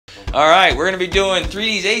Alright, we're going to be doing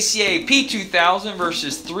 3D's ACA P2000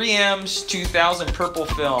 versus 3M's 2000 Purple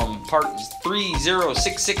Film, part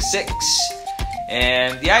 30666.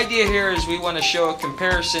 And the idea here is we want to show a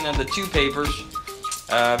comparison of the two papers.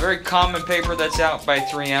 A very common paper that's out by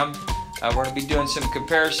 3M. We're going to be doing some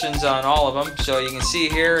comparisons on all of them. So you can see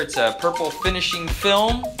here it's a purple finishing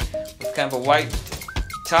film with kind of a white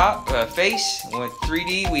top face. With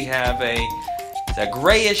 3D we have it's a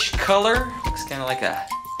grayish color. Looks kind of like a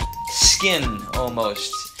skin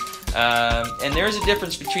almost. And there is a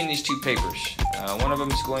difference between these two papers. One of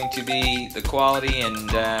them is going to be the quality and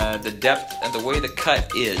the depth and the way the cut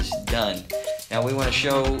is done. Now we want to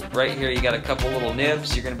show right here, you got a couple little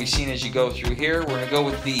nibs you're going to be seeing as you go through here. We're going to go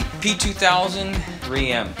with the P2000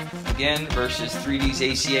 3M again versus 3D's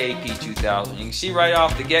ACA P2000. You can see right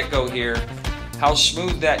off the get-go here how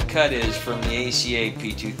smooth that cut is from the ACA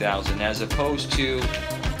P2000 as opposed to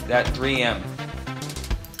that 3M.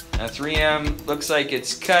 Now 3M looks like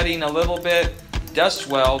it's cutting a little bit, does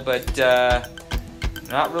well, but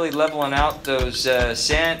not really leveling out those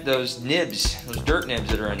those nibs, those dirt nibs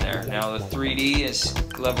that are in there. Now the 3D is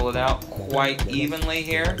leveling out quite evenly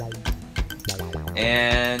here,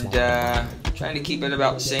 and trying to keep it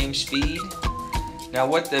about the same speed. Now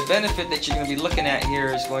what the benefit that you're going to be looking at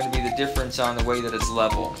here is going to be the difference on the way that it's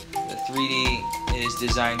level. The 3D is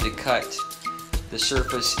designed to cut the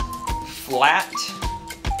surface flat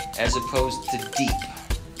as opposed to deep.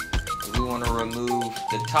 We want to remove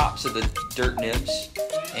the tops of the dirt nibs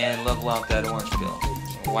and level out that orange peel.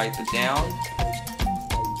 Wipe it down.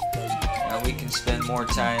 Now we can spend more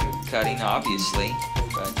time cutting, obviously,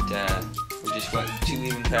 but we just went 2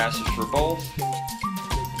 even passes for both.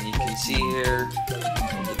 And you can see here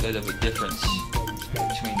there's a bit of a difference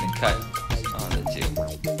between the cut on the two.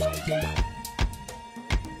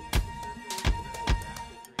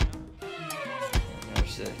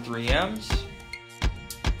 There's the 3Ms.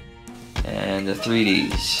 And the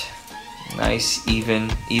 3Ds. Nice even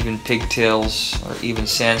pigtails or even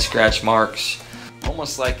sand scratch marks.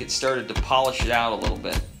 Almost like it started to polish it out a little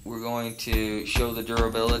bit. We're going to show the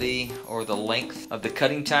durability or the length of the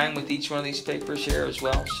cutting time with each one of these papers here as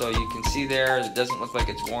well. So you can see there, it doesn't look like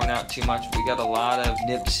it's worn out too much. We got a lot of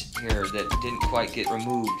nibs here that didn't quite get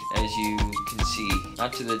removed, as you can see.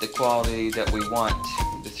 Not to the quality that we want.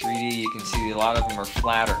 With the 3D, you can see a lot of them are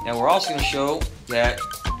flatter. Now we're also going to show that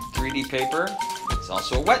 3D paper, it's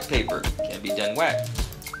also a wet paper, can be done wet.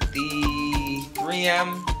 The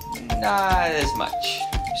 3M, not as much.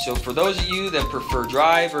 So for those of you that prefer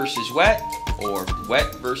dry versus wet, or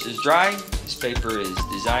wet versus dry, this paper is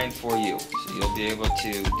designed for you. So you'll be able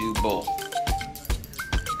to do both.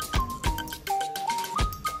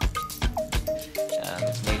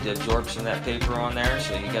 It's made to absorb some of that paper on there,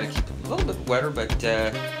 so you got to keep it a little bit wetter, but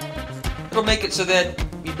it'll make it so that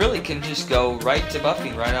you really can just go right to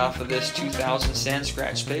buffing right off of this 2000 sand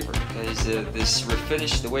scratch paper, because this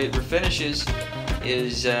refinish, the way it refinishes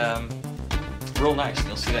is real nice, and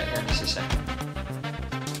you'll see that here in just a second.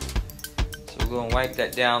 So we'll go and wipe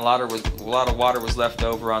that down. A lot of water was left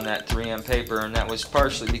over on that 3M paper, and that was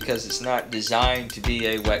partially because it's not designed to be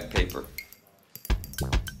a wet paper.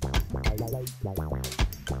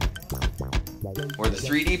 Or the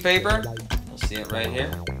 3D paper, you'll see it right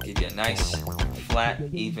here, give you a nice flat,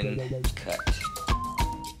 even cut.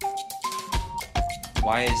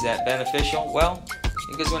 Why is that beneficial? Well,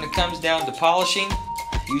 because when it comes down to polishing,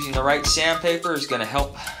 using the right sandpaper is going to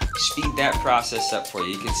help speed that process up for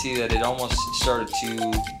you. You can see that it almost started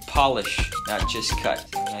to polish, not just cut.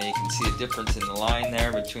 Now you can see a difference in the line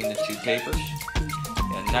there between the two papers.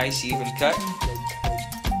 A nice even cut.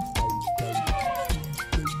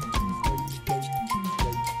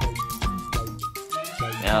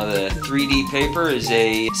 Now the 3D paper is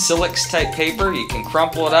a silex type paper. You can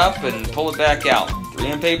crumple it up and pull it back out.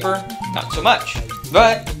 3M paper, not so much.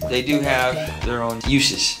 But they do have their own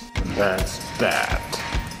uses. That's bad.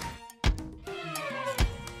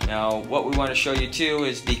 Now what we want to show you too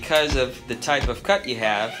is because of the type of cut you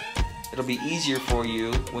have, it'll be easier for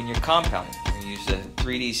you when you're compounding. We use the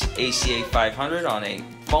 3D's ACA 500 on a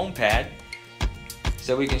foam pad.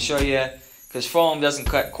 So we can show you, because foam doesn't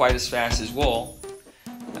cut quite as fast as wool.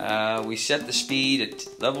 We set the speed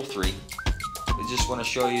at level 3. We just want to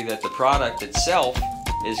show you that the product itself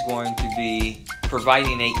is going to be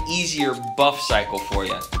providing an easier buff cycle for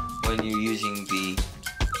you when you're using the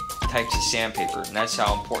types of sandpaper, and that's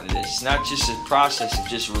how important it is. It's not just a process of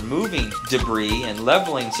just removing debris and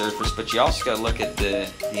leveling surface, but you also got to look at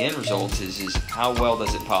the end result is how well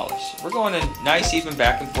does it polish. We're going in nice even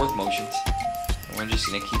back and forth motions, and we're just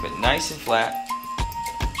going to keep it nice and flat,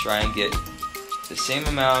 try and get the same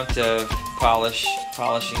amount of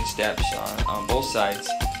polishing steps on both sides.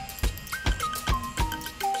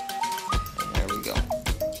 And there we go.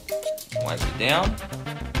 Wipe it down.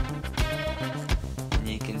 And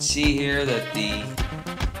you can see here that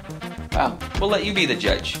well, we'll let you be the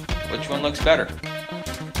judge. Which one looks better?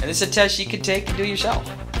 And it's a test you can take and do yourself.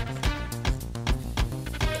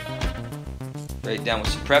 Right down with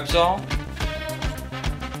some Prepzol.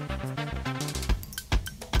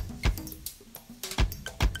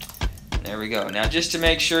 There we go. Now just to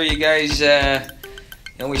make sure you guys,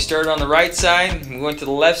 we started on the right side, we went to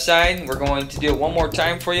the left side. We're going to do it one more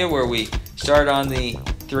time for you where we start on the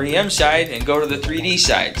 3M side and go to the 3D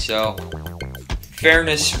side. So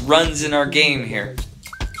fairness runs in our game here.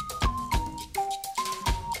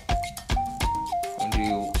 We'll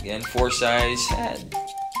do again 4 size,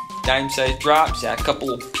 dime size drops, add a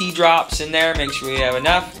couple P drops in there, make sure we have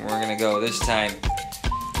enough. And we're going to go this time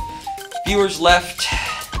viewers left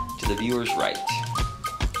to the viewer's right.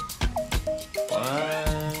 1,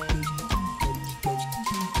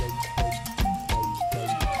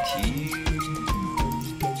 2, 3.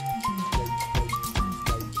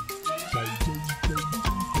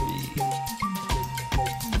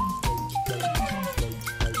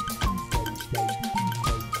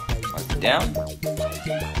 Wipe it down.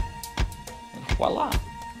 And voila.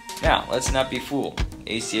 Now, let's not be fooled.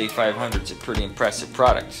 ACA 500 is a pretty impressive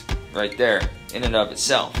product right there in and of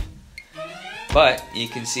itself. But you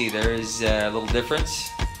can see there is a little difference,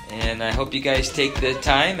 and I hope you guys take the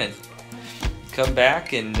time and come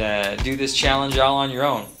back and do this challenge all on your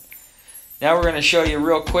own. Now we're going to show you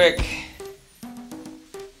real quick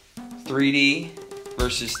 3D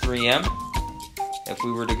versus 3M. If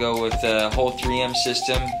we were to go with the whole 3M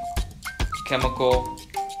system, chemical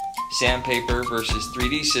sandpaper versus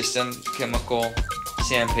 3D system, chemical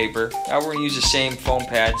sandpaper. Now we're going to use the same foam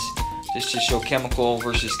pads just to show chemical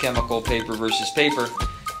versus chemical, paper versus paper.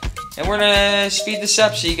 And we're going to speed this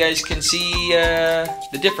up so you guys can see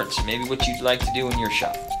the difference, maybe what you'd like to do in your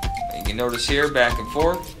shop. You can notice here, back and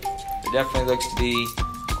forth, there definitely looks to be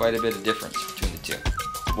quite a bit of difference between the two.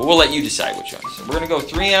 But we'll let you decide which one. So we're going to go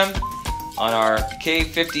 3M on our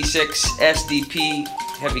K56 SDP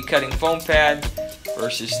heavy cutting foam pad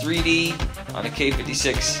versus 3D on a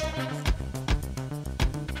K56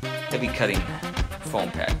 heavy cutting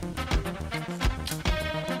foam pad.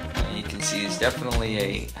 And you can see there's definitely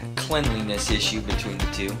a cleanliness issue between the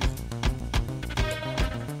two.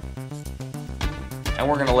 And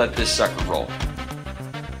we're going to let this sucker roll.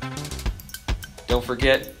 Don't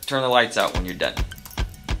forget, turn the lights out when you're done.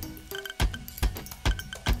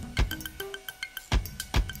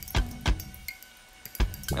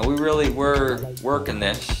 And we really were working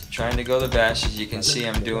this, trying to go the best. As you can see,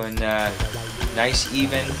 I'm doing nice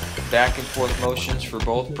even back and forth motions for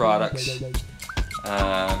both products.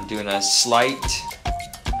 I'm doing a slight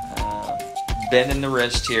bend in the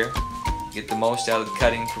wrist here, get the most out of the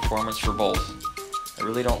cutting performance for both. I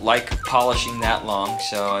really don't like polishing that long,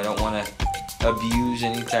 so I don't want to abuse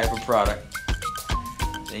any type of product.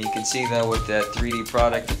 And you can see though with that 3D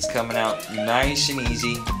product, it's coming out nice and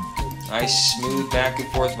easy. Nice smooth back and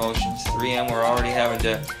forth motions. 3M, we're already having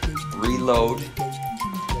to reload.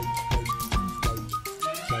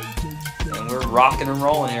 And we're rocking and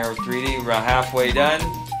rolling here with 3D. We're about halfway done.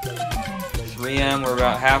 3M, we're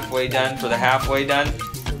about halfway done for the halfway done.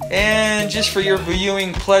 And just for your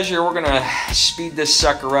viewing pleasure, we're going to speed this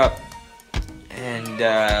sucker up and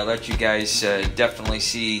let you guys definitely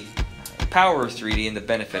see the power of 3D and the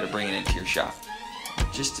benefit of bringing it into your shop.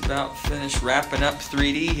 Just about finished wrapping up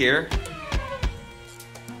 3D here,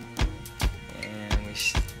 and we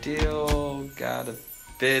still got a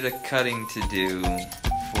bit of cutting to do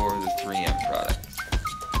for the 3M product.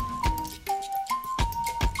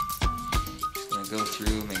 Just gonna go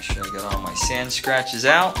through, make sure I got all my sand scratches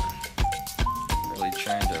out. Really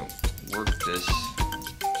trying to work this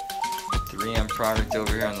 3M product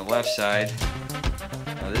over here on the left side.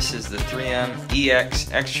 This is the 3M EX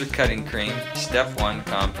Extra Cutting Cream, Step 1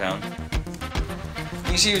 compound. You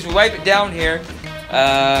can see as we wipe it down here,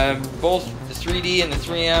 both the 3D and the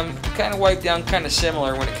 3M kind of wipe down kind of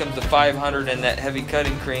similar when it comes to 500 and that heavy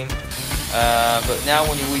cutting cream. But now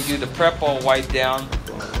when we do the Prepzol wipe down,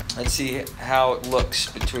 let's see how it looks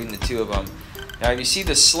between the two of them. Now if you see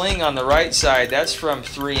the sling on the right side, that's from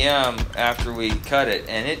 3M after we cut it,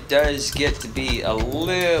 and it does get to be a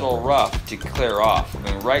little rough to clear off, I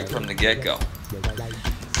mean right from the get-go.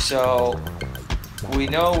 So we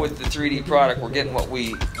know with the 3D product we're getting what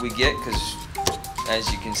we get, because as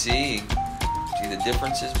you can see the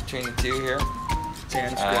differences between the two here.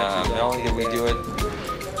 Not only did we do it,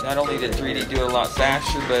 not only did 3D do it a lot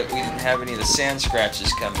faster, but we didn't have any of the sand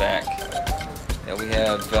scratches come back. that we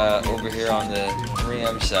have over here on the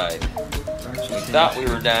 3M side. We thought we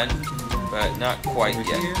were done, but not quite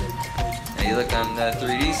yet. And you look on the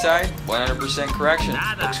 3D side, 100% correction.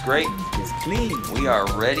 Looks great. We are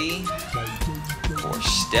ready for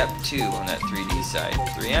step 2 on that 3D side.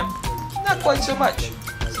 3M, not quite so much.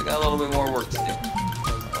 Still got a little bit more work to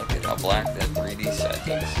do. Look at how black that 3D side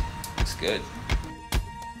looks. Looks good.